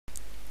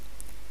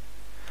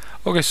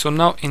Okay, so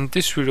now in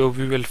this video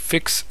we will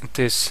fix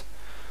this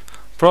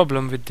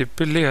problem with the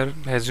player.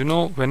 As you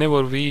know,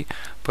 whenever we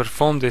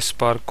perform this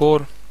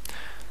parkour,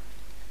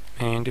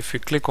 and if we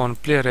click on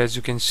player, as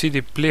you can see,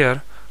 the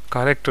player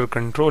character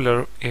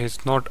controller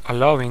is not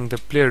allowing the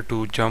player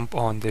to jump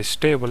on this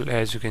table,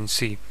 as you can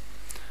see.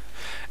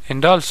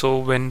 And also,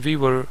 when we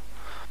were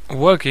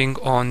working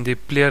on the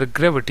player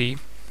gravity,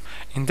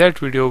 in that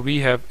video we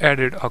have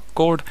added a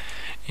code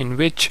in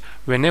which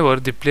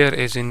whenever the player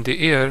is in the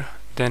air,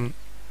 then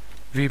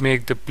we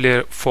make the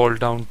player fall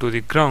down to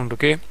the ground.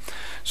 Okay,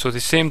 so the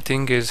same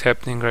thing is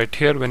happening right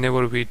here.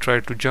 Whenever we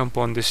try to jump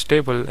on this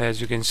table, as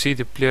you can see,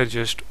 the player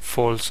just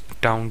falls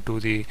down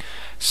to the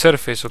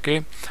surface.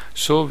 Okay,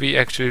 so we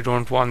actually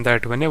don't want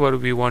that. Whenever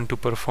we want to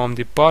perform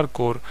the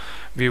parkour,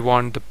 we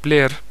want the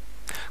player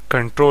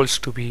controls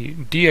to be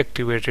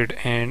deactivated,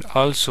 and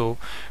also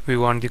we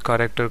want the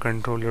character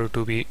controller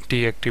to be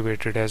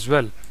deactivated as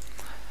well.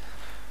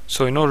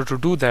 So in order to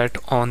do that,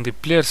 on the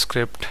player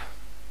script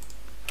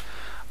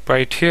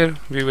right here,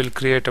 we will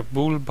create a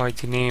bool by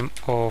the name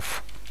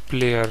of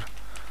player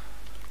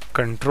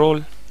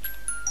control.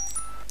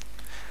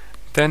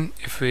 Then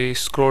if we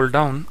scroll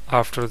down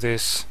after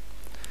this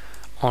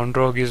on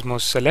draw gizmo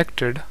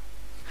selected,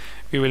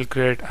 we will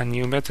create a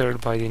new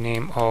method by the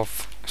name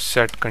of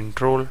set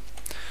control.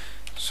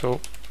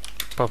 So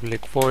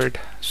public void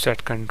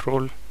set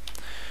control,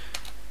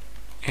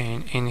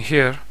 and in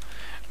here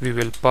we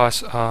will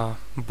pass a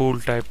bool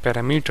type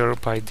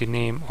parameter by the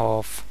name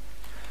of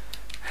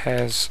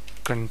has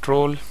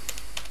control.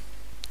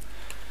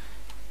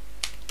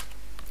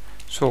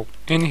 So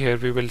in here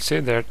we will say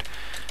that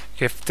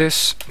if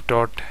this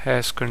dot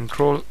has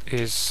control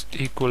is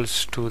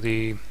equals to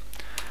the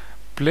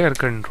player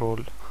control,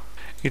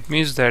 it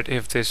means that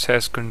if this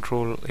has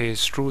control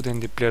is true, then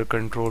the player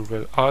control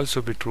will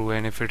also be true,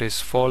 and if it is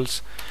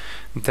false,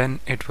 then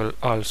it will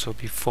also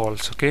be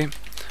false. Okay,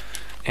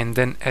 and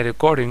then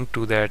according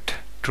to that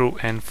true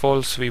and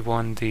false, we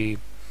want the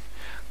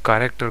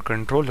character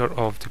controller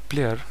of the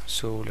player.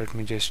 So let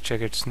me just check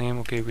its name.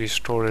 Okay, we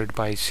store it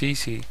by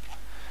cc.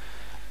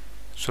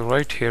 So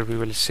right here we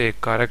will say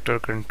character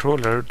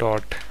controller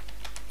dot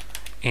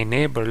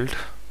enabled,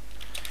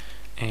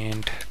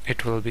 and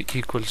it will be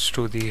equals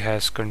to the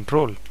has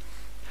control.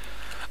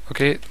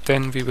 Okay,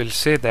 then we will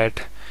say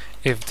that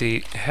if the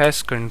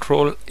has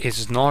control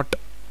is not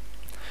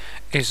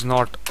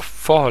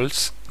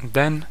false,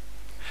 then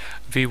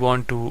we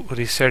want to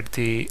reset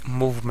the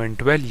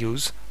movement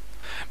values,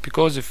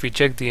 because if we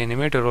check the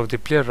animator of the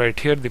player right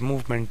here, the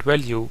movement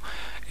value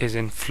is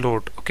in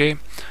float. Okay,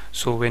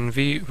 so when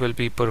we will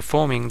be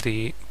performing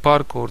the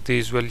parkour,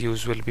 these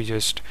values will be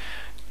just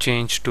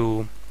changed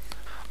to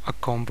a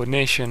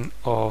combination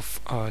of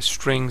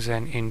strings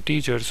and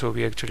integers. So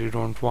we actually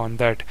don't want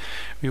that.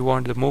 We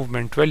want the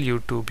movement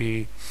value to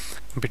be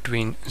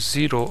between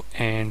 0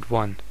 and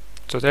 1.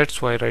 So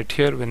that's why right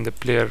here, when the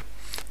player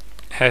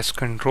has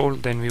control,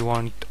 then we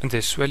want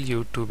this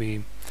value to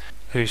be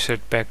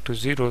reset back to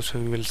 0. So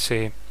we will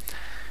say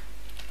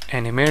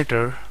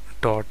animator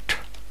dot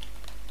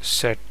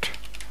set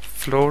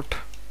float,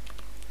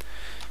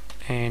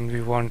 and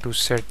we want to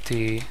set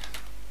the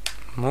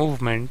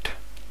movement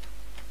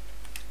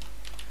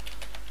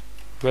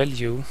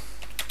value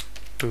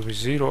to be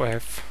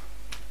 0f.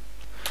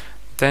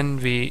 Then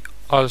we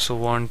also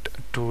want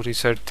to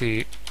reset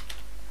the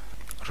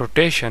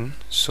rotation,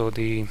 so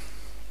the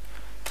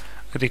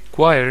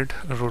required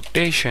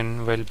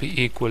rotation will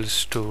be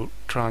equals to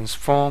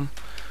transform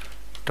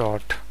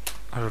dot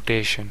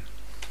rotation.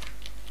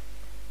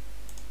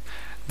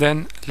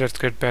 Then let's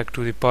get back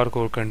to the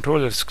parkour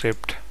controller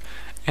script,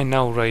 and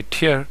now right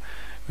here,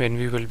 when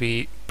we will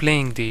be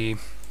playing the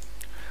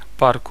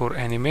parkour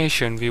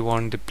animation, we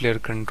want the player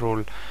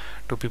control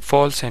to be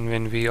false, and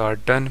when we are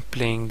done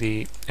playing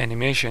the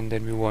animation,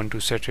 then we want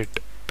to set it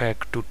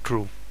back to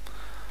true.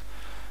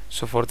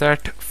 So for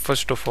that,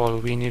 first of all,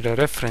 we need a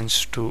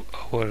reference to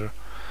our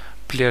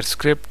player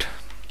script.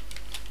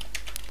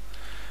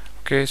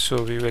 Okay,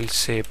 so we will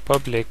say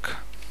public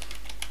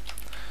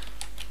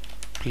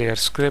player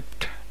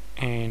script,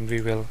 and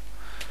we will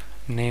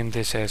name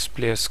this as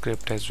player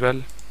script as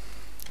well.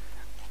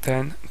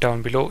 Then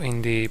down below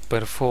in the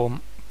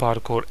perform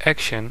parkour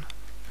action,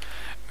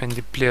 when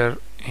the player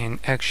in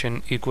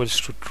action equals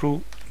to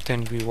true,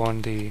 then we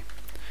want the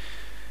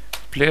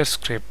player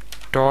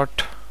script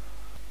dot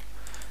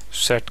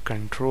set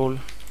control,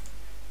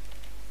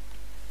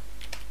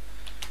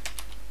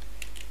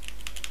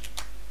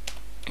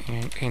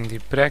 and in the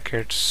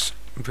brackets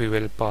we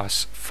will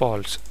pass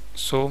false.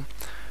 So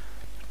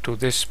to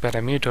this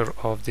parameter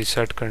of the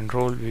set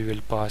control, we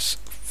will pass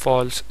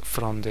false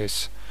from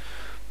this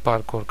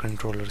parkour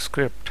controller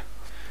script.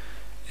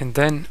 And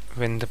then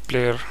when the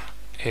player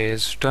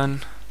is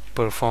done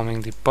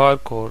performing the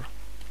parkour,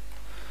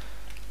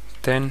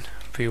 then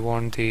we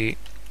want the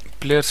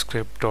player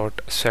script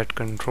dot set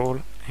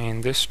control,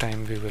 and this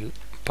time we will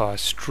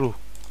pass true.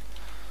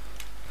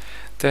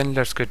 Then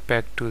let's get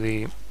back to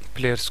the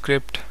player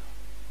script,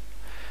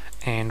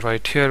 and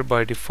right here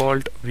by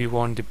default we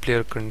want the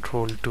player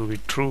control to be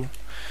true,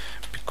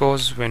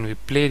 because when we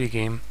play the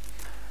game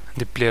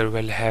the player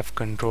will have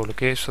control.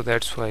 Okay, so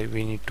that's why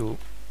we need to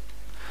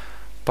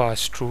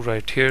pass true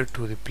right here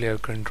to the player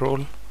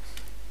control.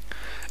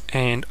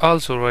 And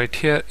also right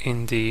here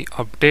in the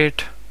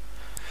update,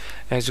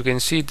 as you can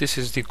see, this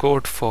is the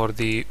code for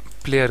the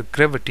player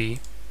gravity.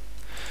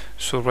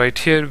 So right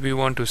here we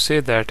want to say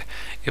that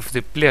if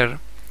the player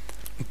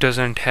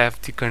doesn't have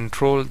the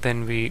control,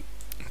 then we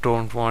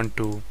don't want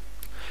to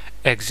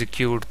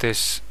execute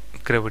this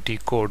gravity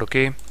code.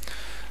 Okay,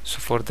 so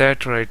for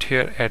that, right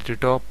here at the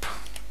top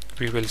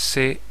we will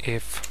say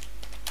if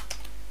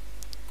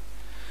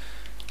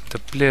the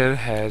player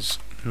has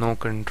no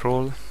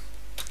control,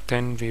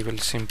 then we will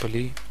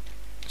simply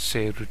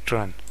say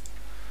return.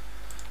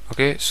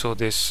 Okay, so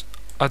this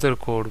other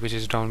code which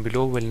is down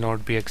below will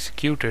not be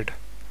executed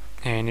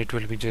and it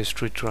will be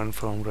just returned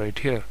from right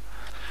here.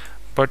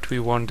 But we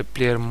want the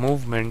player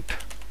movement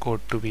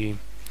code to be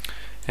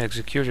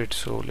executed,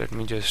 so let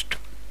me just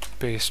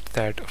paste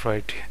that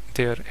right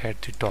there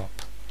at the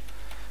top,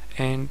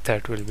 and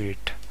that will be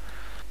it.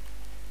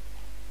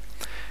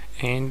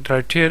 And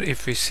right here,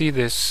 if we see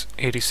this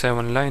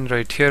 87 line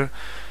right here,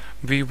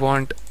 we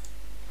want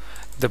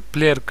the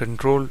player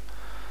control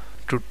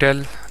to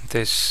tell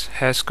this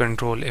has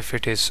control if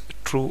it is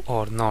true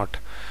or not.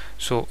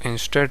 So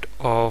instead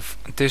of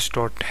this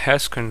dot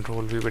has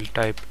control, we will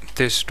type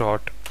this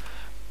dot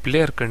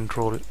player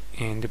control,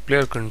 and the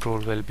player control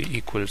will be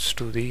equals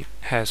to the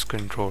has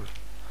control.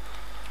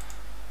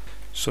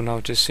 So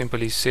now just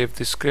simply save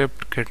the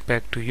script, get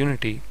back to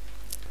Unity,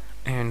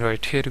 and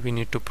right here we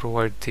need to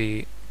provide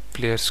the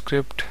player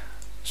script,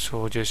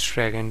 so just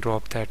drag and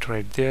drop that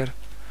right there.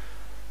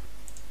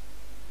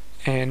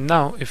 And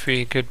now if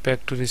we get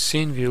back to the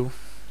scene view,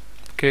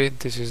 okay,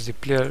 this is the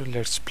player,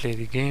 let's play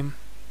the game.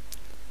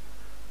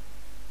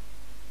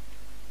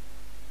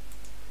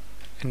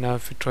 And now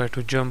if we try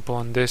to jump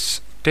on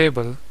this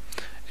table,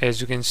 as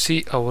you can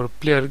see our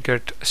player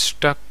get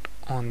stuck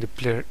on the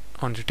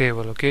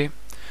table. Okay,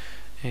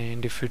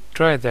 and if we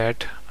try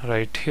that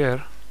right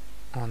here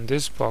on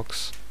this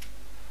box,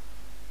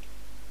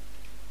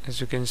 as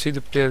you can see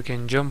the player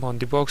can jump on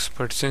the box,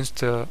 but since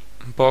the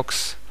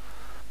box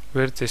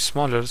width is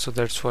smaller, so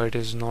that's why it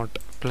is not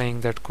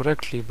playing that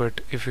correctly.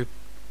 But if you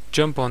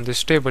jump on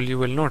this table, you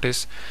will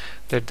notice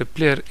that the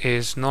player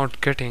is not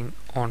getting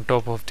on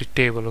top of the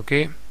table.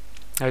 Okay,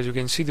 as you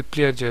can see the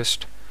player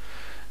just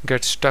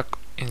gets stuck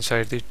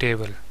inside the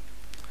table.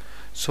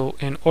 So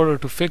in order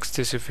to fix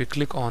this, if we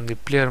click on the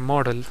player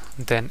model,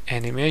 then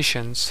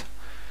animations,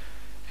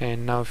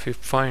 and now if we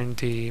find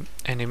the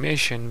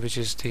animation which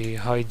is the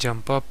high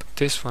jump up,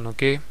 this one,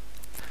 okay,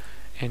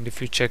 and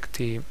if you check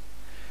the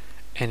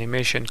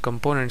animation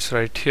components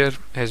right here,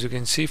 as you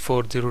can see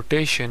for the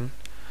rotation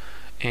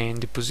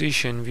and the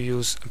position we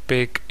use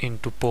bake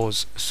into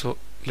pose. So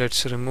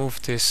let's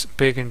remove this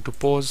bake into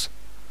pose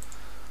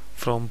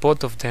from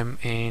both of them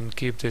and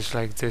keep this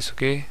like this.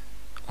 Okay,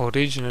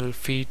 original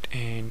feet,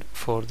 and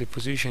for the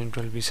position it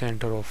will be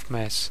center of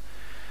mass,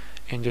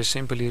 and just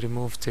simply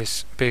remove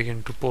this bake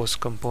into pose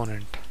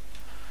component.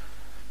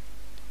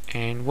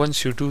 And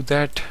once you do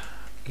that,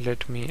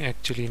 let me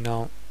actually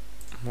now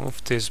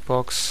move this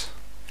box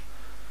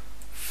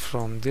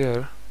from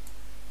there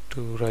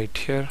to right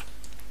here,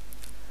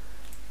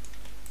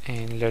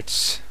 and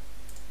let's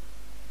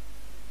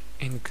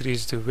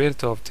increase the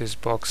width of this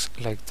box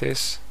like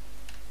this.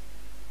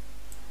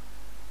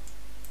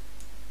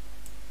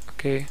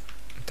 Okay,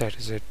 that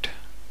is it.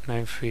 Now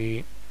if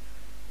we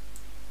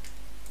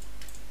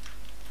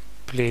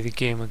play the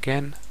game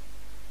again,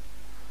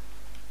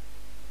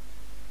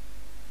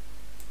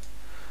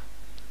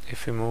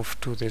 if we move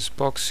to this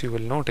box, you will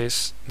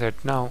notice that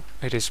now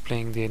it is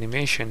playing the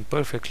animation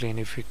perfectly. And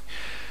if we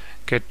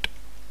get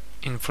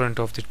in front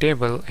of the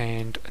table,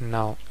 and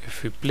now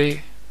if we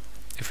play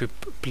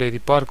the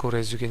parkour,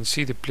 as you can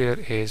see the player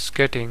is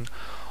getting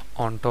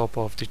on top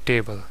of the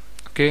table.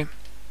 Okay,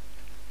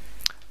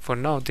 for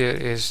now there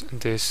is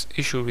this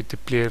issue with the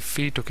player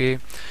feet. Okay,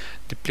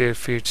 the player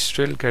feet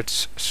still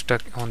gets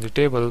stuck on the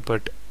table,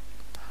 but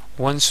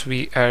once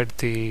we add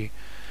the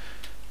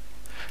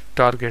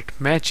target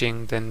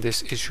matching, then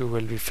this issue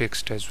will be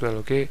fixed as well.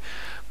 Okay,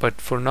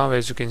 but for now,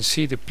 as you can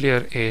see, the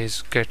player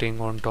is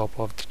getting on top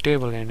of the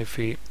table, and if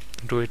we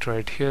do it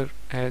right here,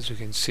 as you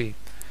can see,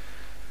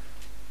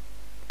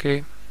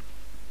 okay,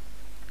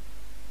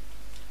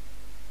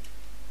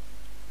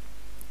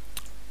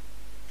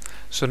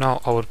 so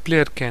now our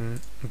player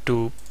can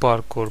do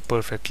parkour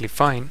perfectly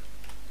fine.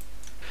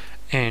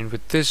 And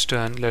with this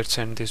done, let's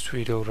end this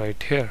video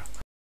right here.